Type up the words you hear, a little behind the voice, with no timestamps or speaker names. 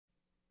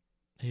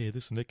Hey,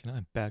 this is Nick, and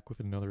I'm back with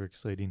another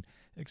exciting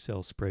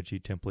Excel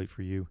spreadsheet template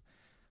for you.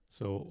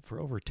 So, for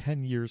over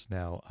 10 years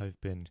now,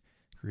 I've been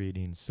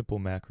creating simple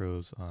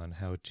macros on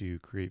how to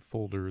create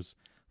folders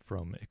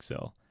from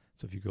Excel.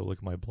 So, if you go look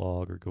at my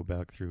blog or go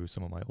back through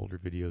some of my older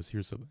videos,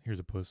 here's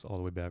a post all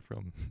the way back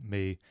from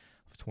May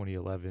of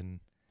 2011,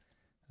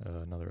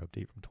 another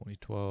update from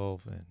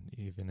 2012, and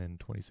even in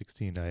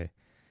 2016, I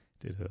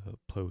did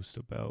a post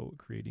about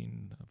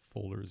creating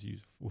folders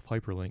with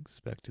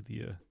hyperlinks back to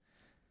the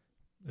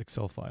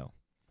Excel file.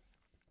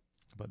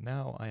 But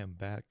now I am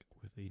back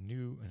with a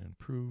new and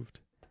improved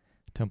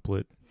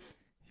template.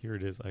 Here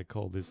it is. I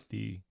call this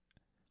the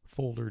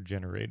folder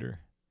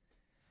generator.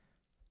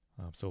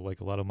 So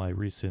like a lot of my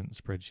recent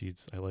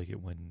spreadsheets, I like it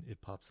when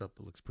it pops up.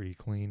 It looks pretty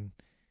clean.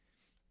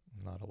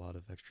 Not a lot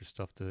of extra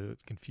stuff to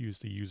confuse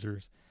the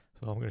users.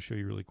 So I'm going to show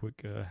you really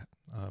quick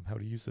how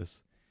to use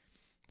this.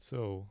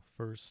 So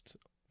first,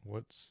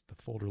 what's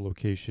the folder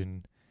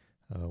location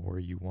where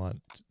you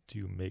want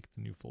to make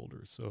the new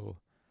folder? So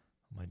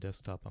on my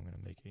desktop, I'm going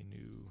to make a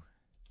new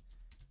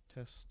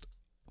test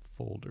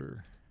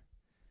folder.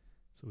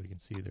 So we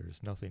can see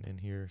there's nothing in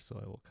here. So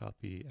I will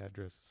copy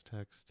address as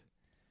text,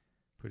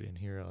 put it in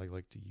here. I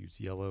like to use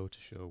yellow to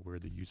show where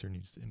the user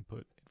needs to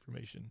input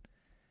information.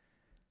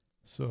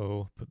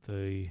 So put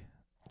the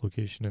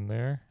location in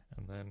there,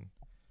 and then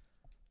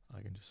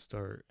I can just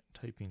start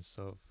typing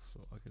stuff.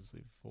 So I can say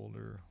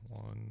folder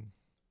 1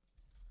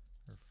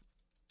 or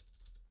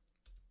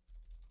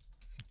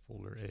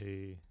folder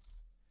A,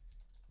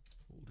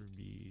 folder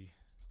B,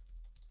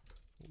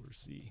 folder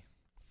C.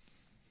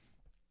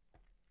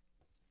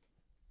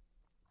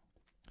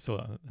 So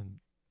and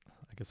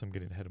I guess I'm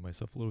getting ahead of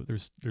myself a little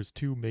bit. There's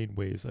two main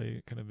ways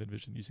I kind of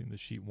envision using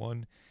this sheet.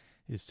 One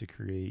is to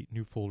create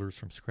new folders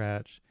from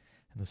scratch,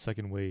 and the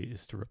second way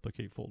is to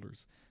replicate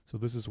folders. So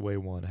this is way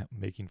one,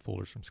 making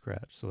folders from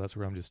scratch. So that's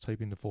where I'm just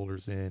typing the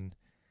folders in.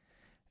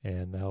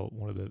 And now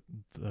one of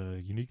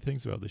the unique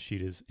things about the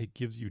sheet is it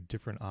gives you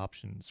different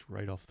options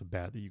right off the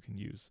bat that you can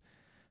use.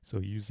 So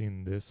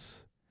using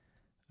this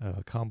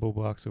combo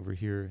box over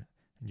here,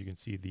 and you can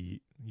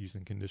see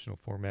using conditional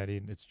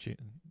formatting, it's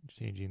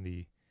changing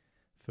the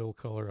fill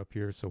color up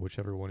here. So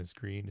whichever one is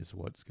green is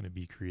what's going to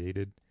be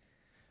created.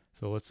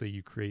 So let's say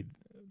you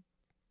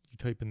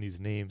type in these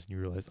names and you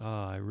realize,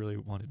 I really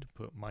wanted to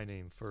put my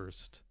name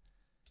first.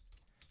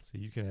 So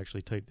you can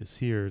actually type this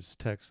here as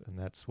text, and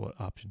that's what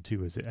option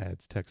 2 is. It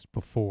adds text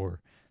before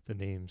the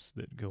names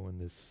that go in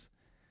this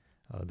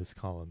this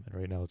column. And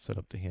right now it's set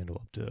up to handle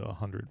up to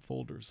 100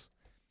 folders.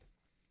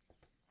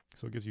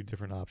 So it gives you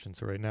different options.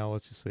 So right now,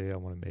 let's just say I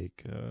want to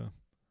make,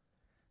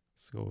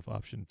 let's go with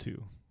option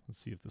 2. Let's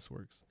see if this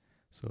works.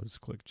 So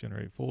just click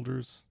generate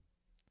folders.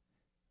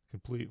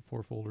 Complete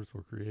 4 folders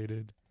were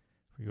created.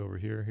 If we go over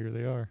here, here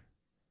they are.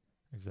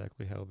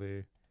 Exactly how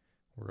they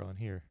were on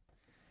here.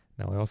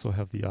 Now I also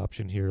have the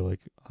option here, like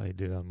I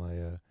did on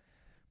my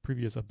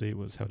previous update,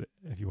 was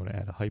if you want to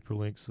add a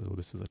hyperlink. So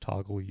this is a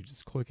toggle. You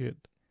just click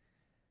it,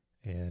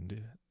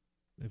 and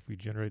if we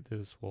generate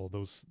this, well,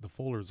 the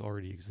folders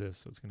already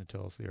exist, so it's going to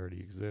tell us they already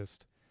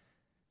exist.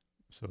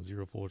 So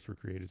 0 folders were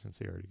created since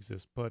they already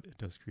exist, but it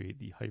does create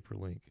the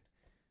hyperlink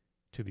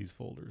to these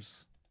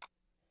folders.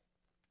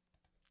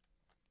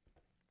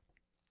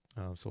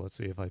 So let's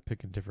say if I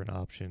pick a different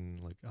option,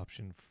 like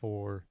option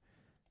 4,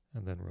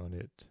 and then run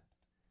it,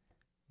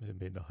 it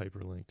made the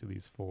hyperlink to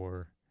these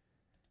 4,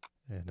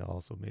 and it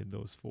also made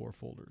those 4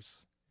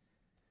 folders.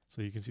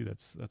 So you can see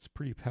that's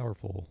pretty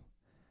powerful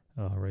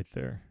right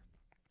there.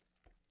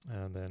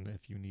 And then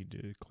if you need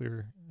to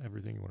clear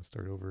everything, you want to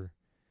start over,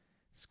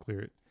 just clear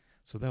it.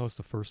 So that was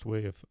the first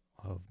way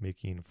of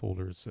making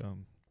folders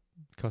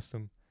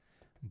custom.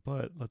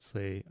 But let's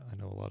say I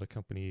know a lot of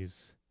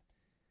companies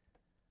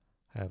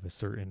have a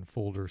certain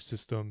folder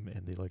system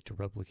and they like to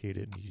replicate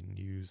it, and you can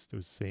use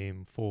those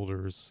same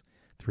folders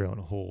throughout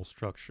a whole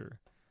structure.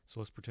 So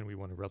let's pretend we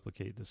want to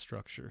replicate this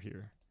structure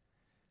here.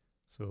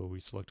 So we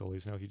select all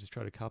these. Now if you just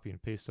try to copy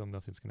and paste them,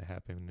 nothing's going to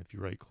happen. If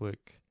you right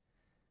click,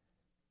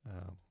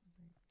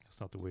 that's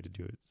not the way to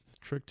do it. The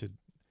trick to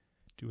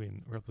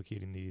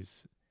replicating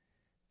these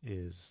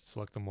is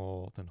select them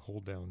all, then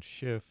hold down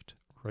shift,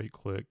 right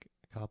click,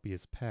 copy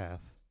as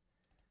path.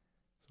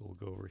 So we'll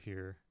go over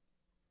here,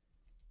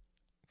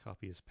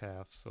 copy as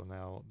path. So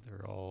now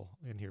they're all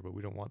in here, but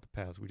we don't want the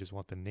path, we just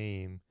want the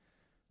name.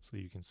 So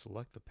you can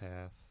select the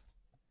path,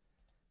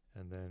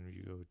 and then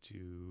you go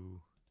to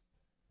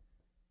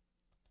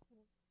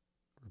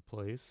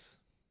replace.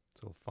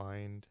 So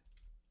find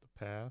the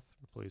path,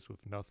 replace with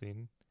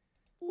nothing,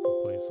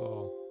 replace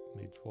all,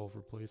 made 12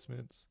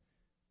 replacements.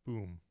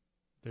 Boom,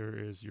 there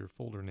is your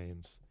folder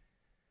names.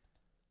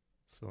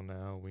 So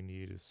now we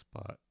need a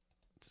spot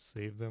to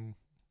save them.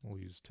 We'll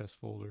use test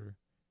folder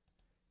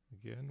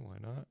again, why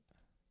not?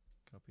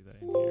 Copy that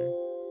in here.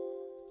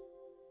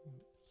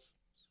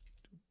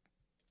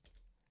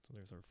 So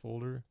there's our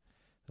folder.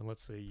 And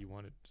let's say you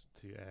wanted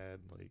to add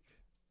like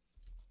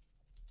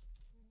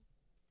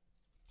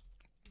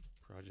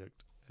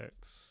project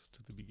X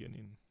to the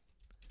beginning.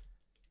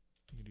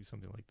 You can do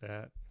something like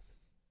that.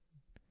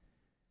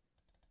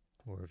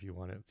 Or if you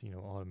want it,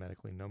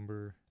 automatically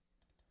number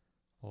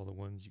all the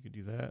ones, you could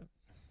do that.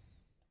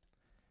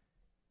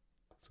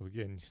 So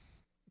again,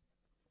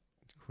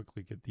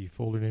 quickly get the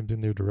folder names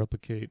in there to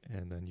replicate,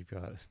 and then you've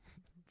got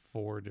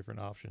 4 different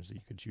options that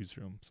you can choose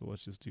from. So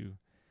let's just do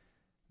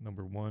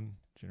number 1,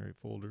 generate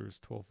folders.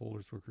 12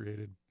 folders were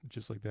created.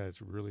 Just like that,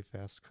 it's really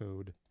fast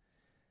code.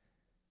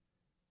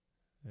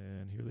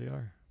 And here they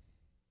are.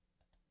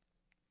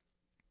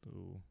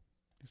 So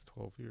these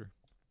 12 here.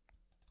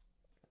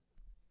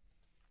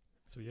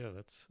 So yeah,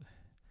 that's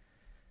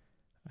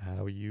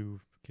how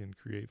you can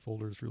create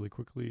folders really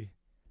quickly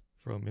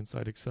from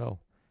inside Excel.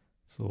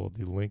 So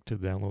the link to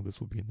download this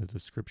will be in the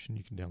description.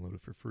 You can download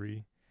it for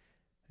free.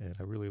 And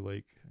I really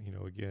like,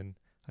 again,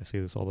 I say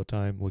this all the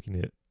time, looking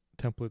at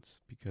templates,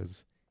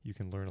 because you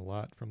can learn a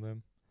lot from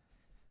them.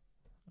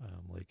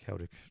 Like how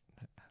to,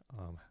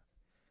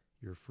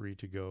 you're free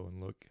to go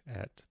and look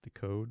at the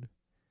code.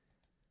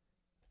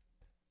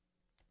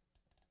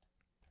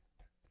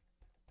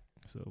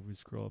 So if we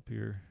scroll up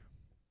here,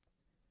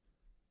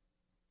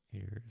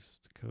 here's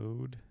the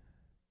code.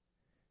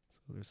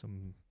 So there's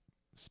some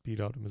speed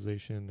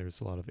optimization.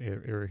 There's a lot of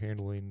error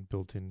handling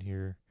built in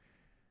here.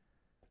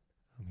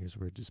 Here's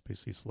where it just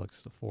basically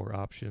selects the 4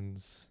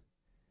 options.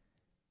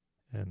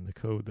 And the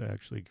code that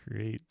actually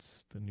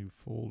creates the new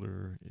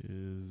folder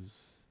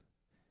is,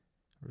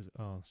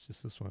 it's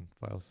just this one,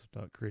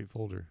 files.create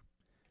folder.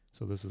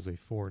 So this is a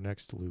for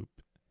next loop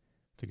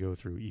to go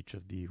through each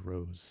of the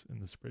rows in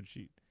the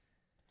spreadsheet.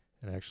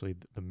 And actually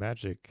the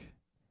magic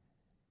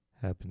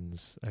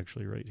happens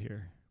actually right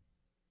here.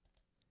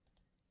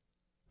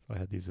 So I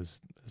had these as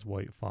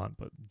white font,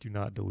 but do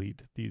not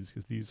delete these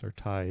because these are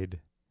tied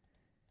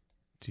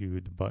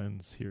to the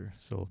buttons here.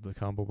 So the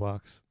combo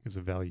box gives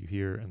a value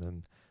here, and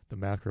then the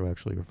macro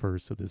actually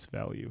refers to this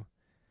value.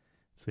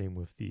 Same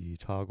with the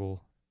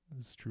toggle,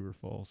 is true or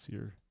false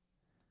here.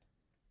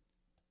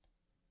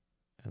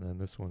 And then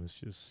this one is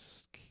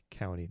just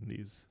counting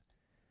these.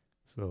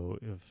 So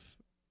if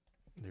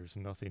there's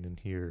nothing in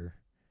here,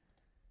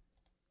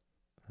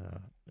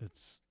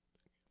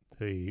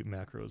 the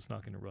macro is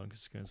not going to run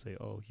because it's going to say,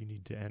 oh, you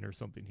need to enter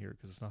something here,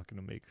 because it's not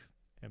going to make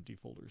empty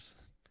folders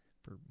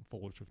for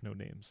folders with no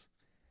names.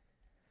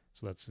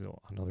 So that's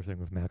another thing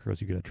with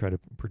macros. You got to try to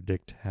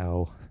predict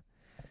how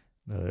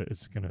the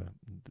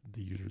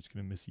user's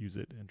gonna misuse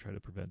it and try to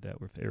prevent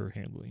that with error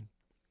handling.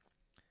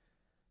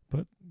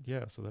 But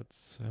yeah, so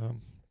that's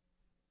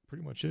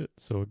pretty much it.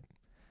 So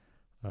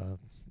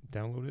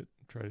download it,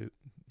 try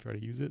to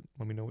use it.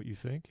 Let me know what you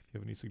think. If you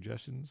have any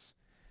suggestions,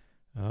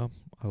 I'll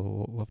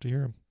love to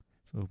hear them.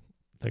 So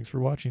thanks for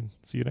watching.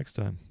 See you next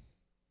time.